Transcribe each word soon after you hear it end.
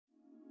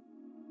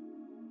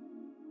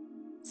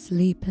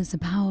Sleep is a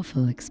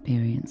powerful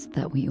experience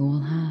that we all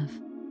have,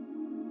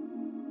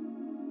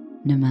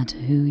 no matter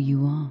who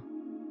you are.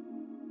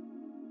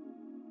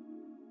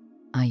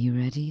 Are you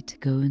ready to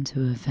go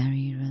into a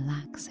very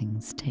relaxing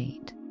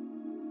state,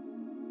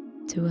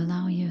 to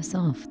allow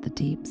yourself the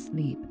deep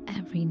sleep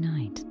every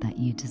night that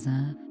you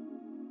deserve?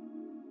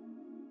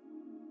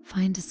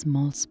 Find a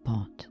small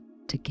spot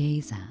to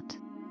gaze at,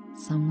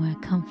 somewhere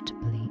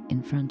comfortably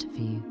in front of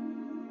you.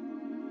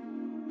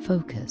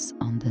 Focus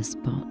on this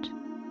spot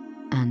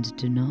and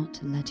do not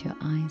let your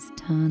eyes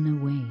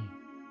turn away.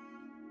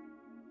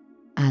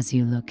 As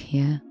you look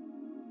here,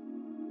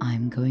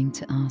 I'm going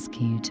to ask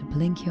you to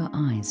blink your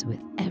eyes with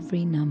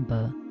every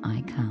number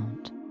I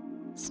count,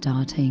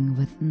 starting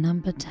with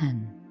number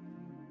 10.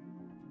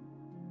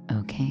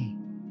 Okay.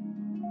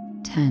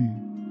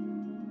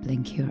 10.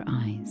 Blink your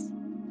eyes.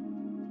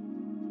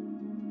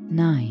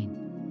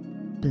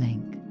 9.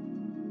 Blink.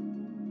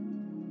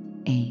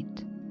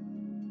 8.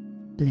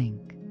 Blink.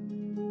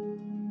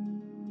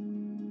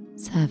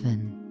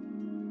 7.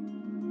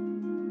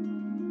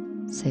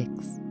 6.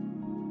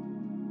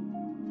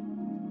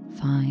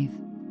 5.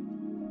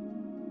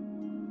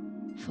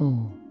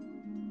 4.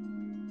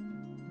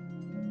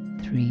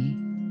 3.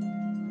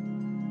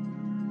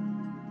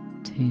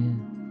 2.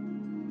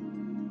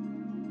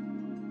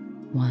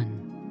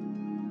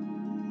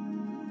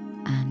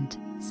 1. And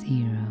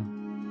 0.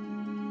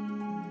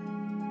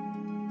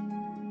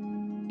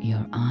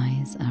 Your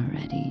eyes are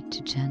ready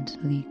to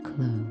gently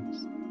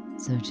close,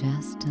 so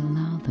just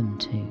allow them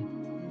to.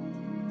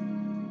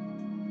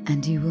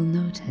 And you will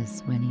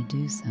notice when you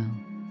do so,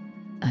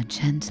 a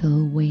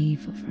gentle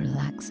wave of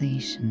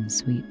relaxation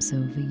sweeps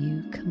over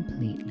you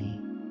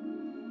completely.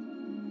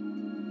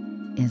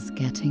 Is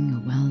getting a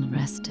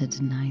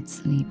well-rested night's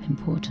sleep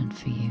important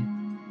for you?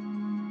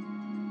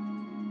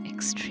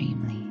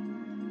 Extremely.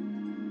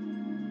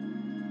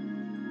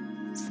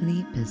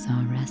 Sleep is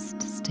our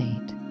rest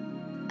state,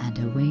 and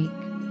awake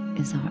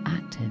is our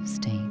active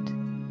state.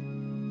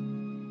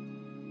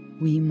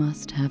 We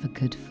must have a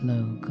good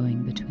flow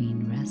going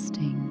between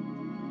resting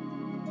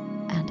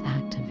and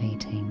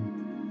activating.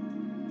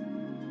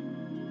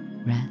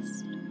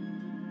 Rest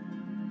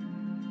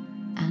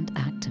and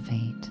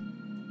activate.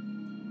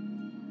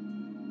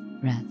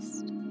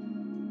 Rest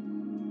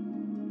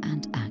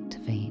and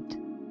activate.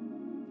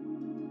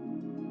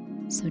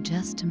 So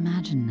just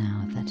imagine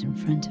now that in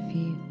front of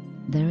you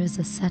there is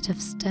a set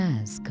of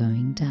stairs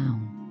going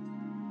down.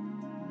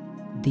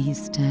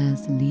 These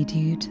stairs lead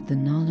you to the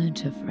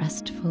knowledge of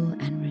restful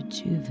and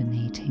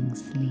rejuvenating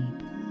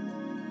sleep.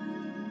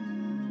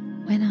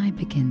 When I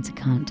begin to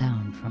count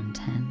down from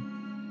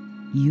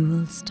 10, you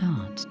will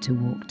start to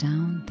walk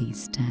down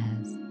these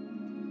stairs,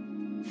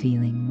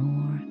 feeling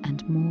more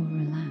and more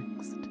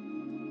relaxed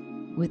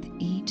with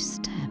each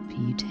step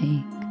you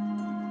take.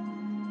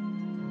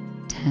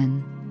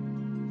 10.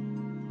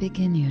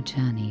 Begin your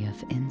journey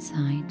of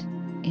insight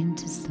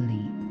into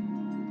sleep.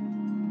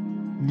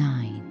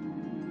 9.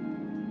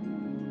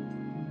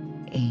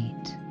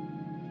 8.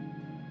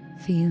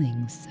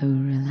 Feeling so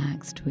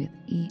relaxed with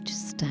each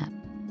step.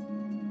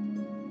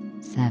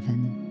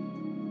 7.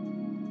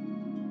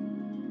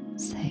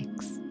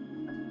 6.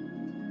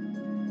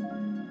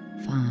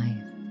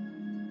 5.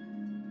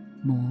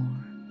 More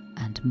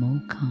and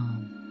more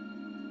calm.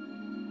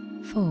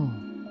 4.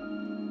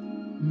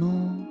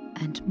 More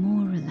and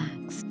more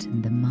relaxed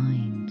in the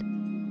mind.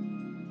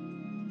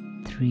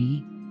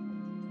 3.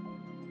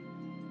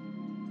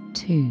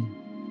 2.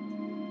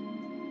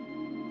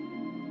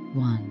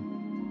 1.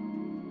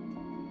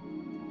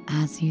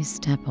 As you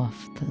step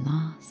off the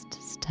last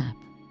step,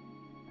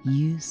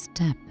 you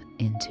step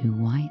into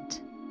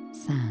white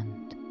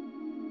sand.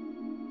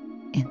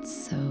 It's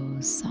so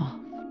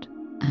soft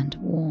and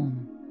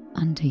warm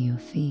under your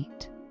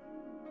feet.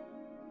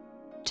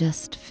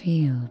 Just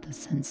feel the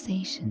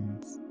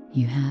sensations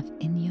you have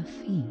in your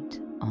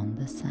feet on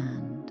the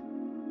sand.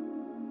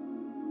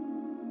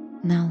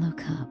 Now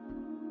look up,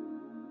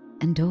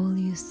 and all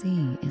you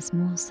see is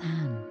more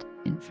sand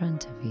in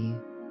front of you.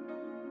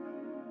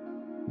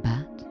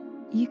 But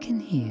you can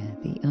hear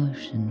the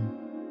ocean.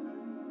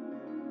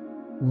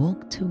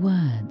 Walk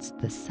towards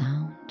the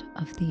sound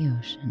of the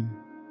ocean.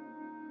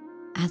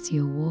 As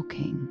you're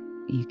walking,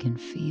 you can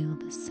feel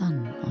the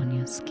sun on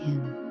your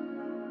skin.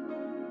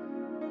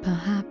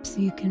 Perhaps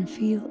you can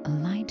feel a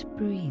light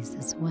breeze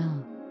as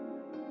well.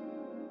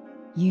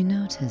 You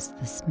notice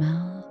the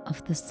smell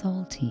of the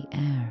salty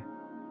air.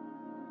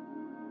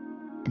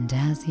 And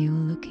as you're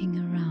looking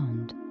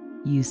around,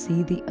 you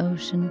see the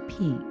ocean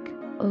peak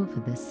over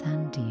the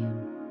sand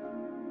dune.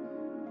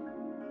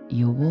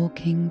 You're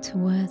walking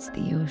towards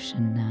the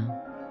ocean now,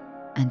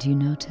 and you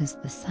notice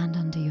the sand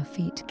under your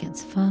feet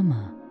gets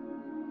firmer.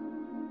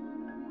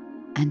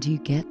 And you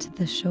get to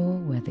the shore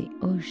where the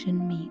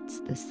ocean meets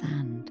the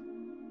sand,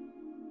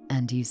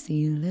 and you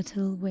see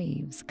little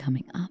waves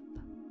coming up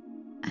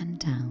and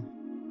down,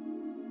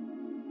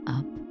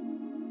 up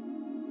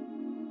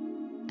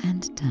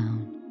and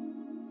down.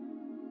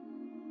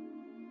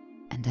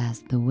 And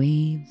as the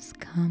waves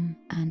come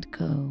and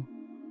go,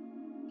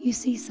 You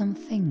see some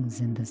things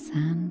in the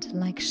sand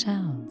like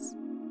shells,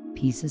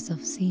 pieces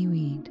of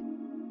seaweed,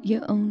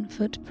 your own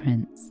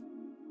footprints.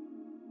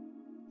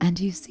 And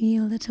you see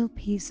a little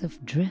piece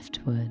of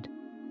driftwood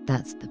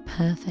that's the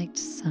perfect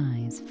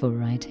size for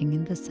writing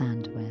in the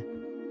sand with.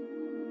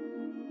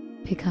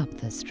 Pick up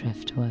this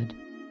driftwood.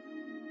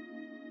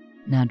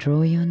 Now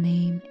draw your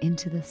name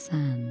into the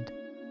sand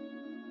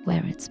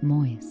where it's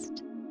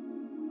moist.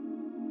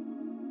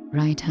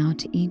 Write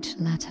out each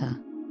letter,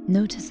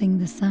 noticing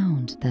the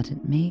sound that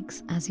it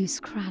makes as you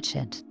scratch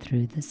it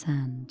through the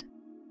sand.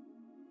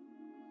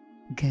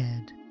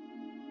 Good.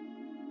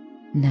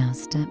 Now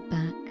step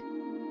back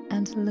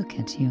and look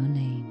at your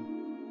name.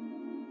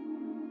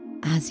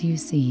 As you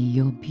see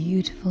your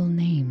beautiful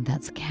name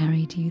that's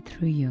carried you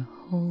through your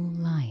whole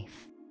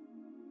life,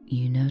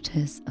 you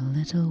notice a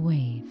little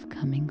wave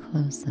coming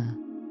closer.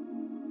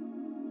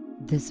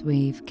 This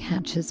wave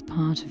catches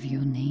part of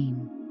your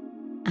name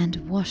and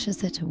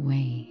washes it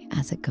away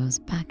as it goes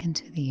back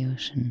into the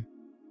ocean.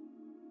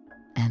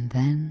 And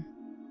then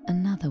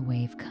another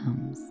wave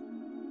comes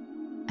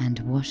and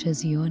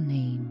washes your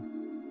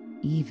name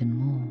even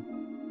more.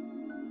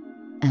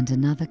 And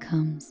another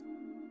comes,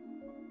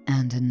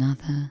 and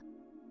another,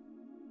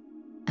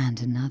 and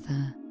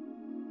another,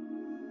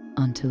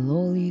 until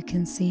all you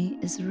can see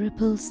is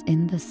ripples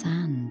in the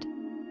sand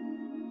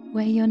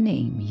where your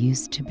name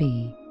used to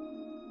be.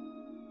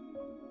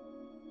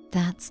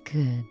 That's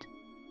good.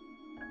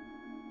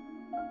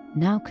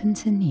 Now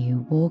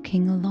continue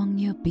walking along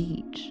your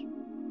beach,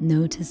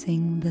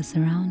 noticing the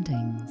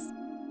surroundings.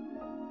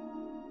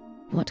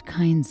 What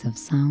kinds of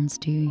sounds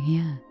do you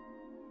hear?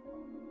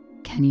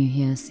 Can you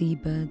hear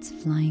seabirds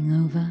flying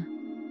over?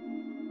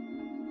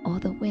 Or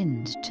the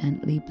wind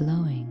gently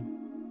blowing?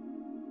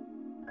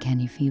 Can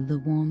you feel the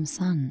warm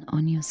sun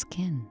on your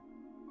skin?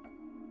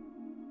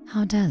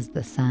 How does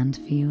the sand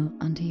feel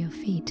under your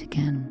feet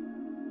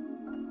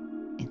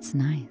again? It's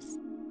nice,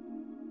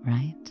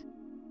 right?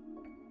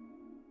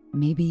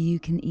 Maybe you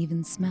can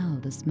even smell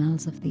the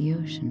smells of the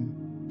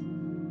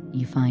ocean.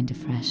 You find a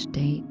fresh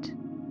date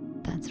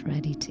that's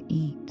ready to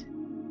eat.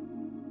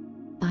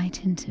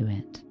 Bite into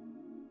it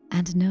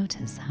and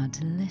notice how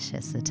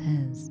delicious it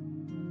is.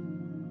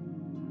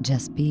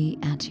 Just be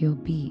at your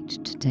beach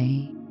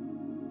today,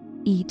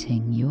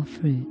 eating your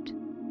fruit.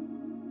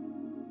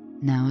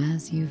 Now,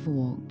 as you've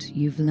walked,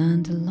 you've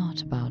learned a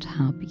lot about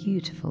how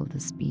beautiful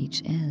this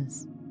beach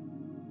is,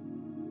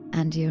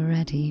 and you're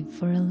ready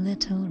for a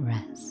little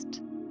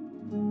rest.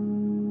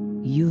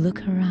 You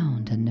look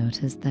around and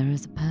notice there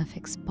is a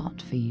perfect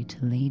spot for you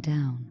to lay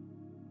down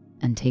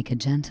and take a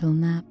gentle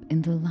nap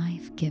in the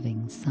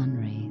life-giving sun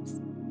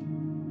rays.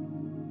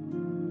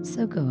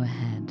 So go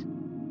ahead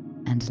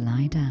and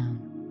lie down.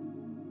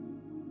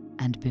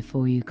 And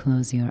before you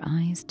close your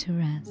eyes to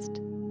rest,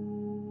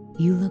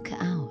 you look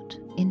out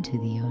into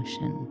the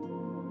ocean.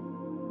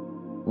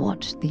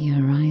 Watch the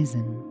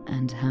horizon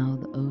and how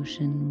the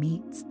ocean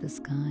meets the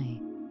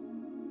sky.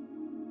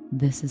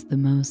 This is the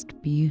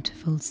most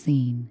beautiful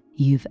scene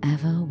you've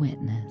ever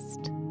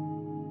witnessed.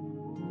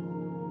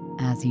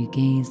 As you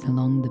gaze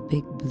along the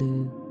big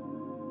blue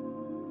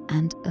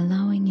and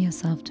allowing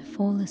yourself to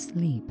fall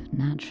asleep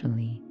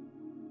naturally,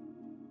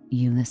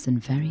 you listen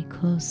very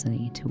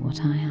closely to what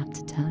I have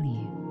to tell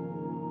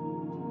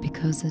you,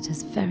 because it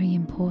is very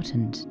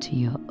important to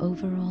your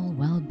overall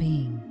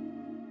well-being.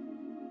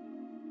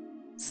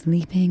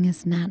 Sleeping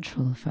is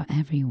natural for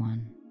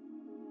everyone.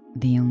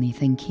 The only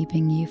thing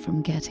keeping you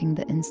from getting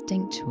the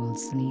instinctual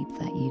sleep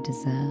that you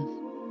deserve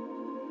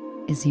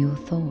is your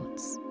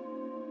thoughts.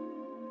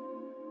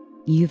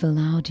 You've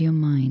allowed your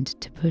mind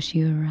to push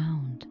you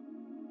around,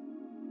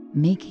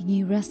 making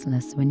you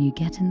restless when you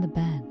get in the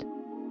bed.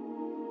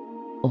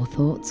 Or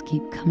thoughts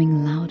keep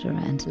coming louder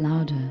and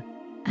louder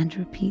and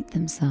repeat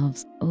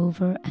themselves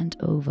over and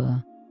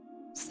over,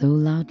 so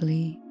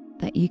loudly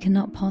that you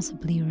cannot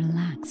possibly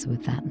relax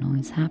with that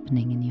noise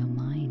happening in your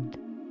mind.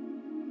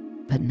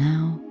 But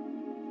now,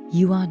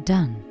 you are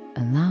done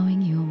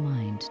allowing your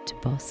mind to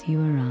boss you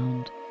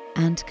around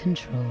and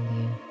control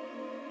you.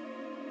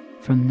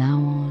 From now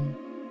on,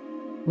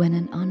 when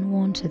an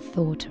unwanted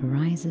thought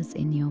arises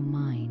in your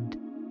mind,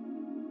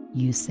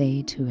 you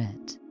say to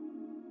it,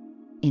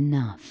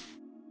 "Enough.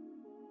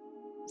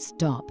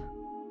 Stop."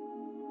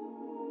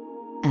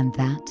 And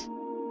that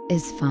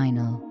is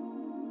final.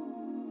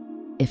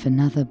 If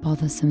another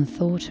bothersome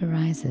thought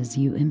arises,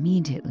 you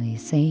immediately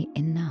say,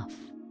 "Enough.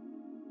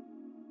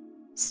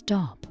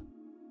 Stop."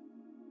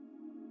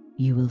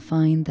 You will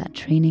find that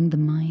training the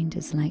mind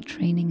is like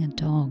training a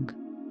dog.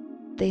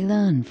 They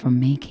learn from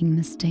making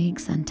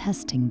mistakes and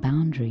testing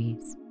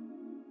boundaries.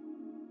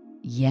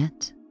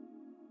 Yet,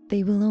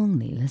 they will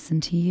only listen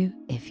to you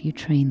if you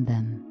train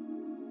them.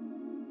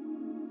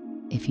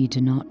 If you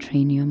do not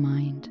train your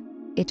mind,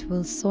 it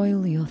will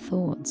soil your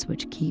thoughts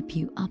which keep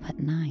you up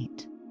at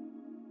night.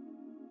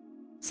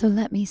 So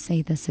let me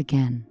say this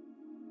again,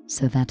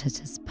 so that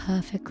it is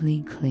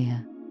perfectly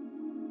clear.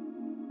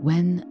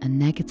 When a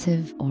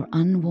negative or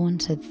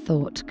unwanted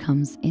thought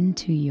comes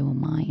into your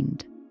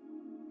mind,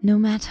 No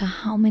matter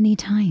how many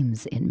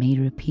times it may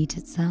repeat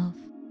itself,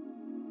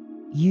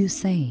 you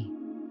say,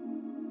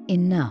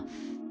 "Enough.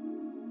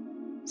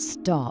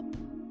 Stop."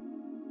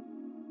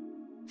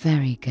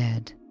 Very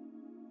good.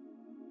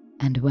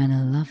 And when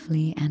a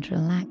lovely and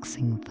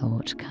relaxing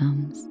thought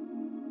comes,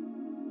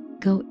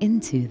 go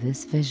into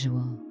this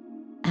visual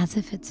as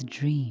if it's a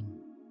dream,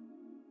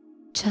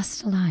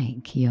 just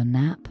like your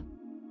nap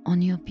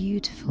on your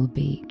beautiful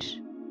beach.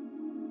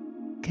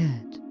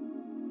 Good.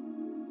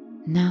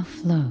 Now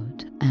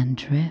float and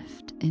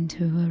drift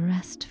into a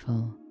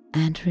restful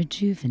and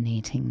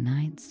rejuvenating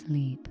night's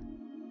sleep.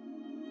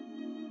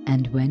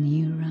 And when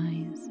you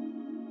rise,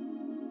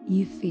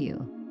 you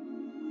feel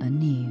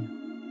anew.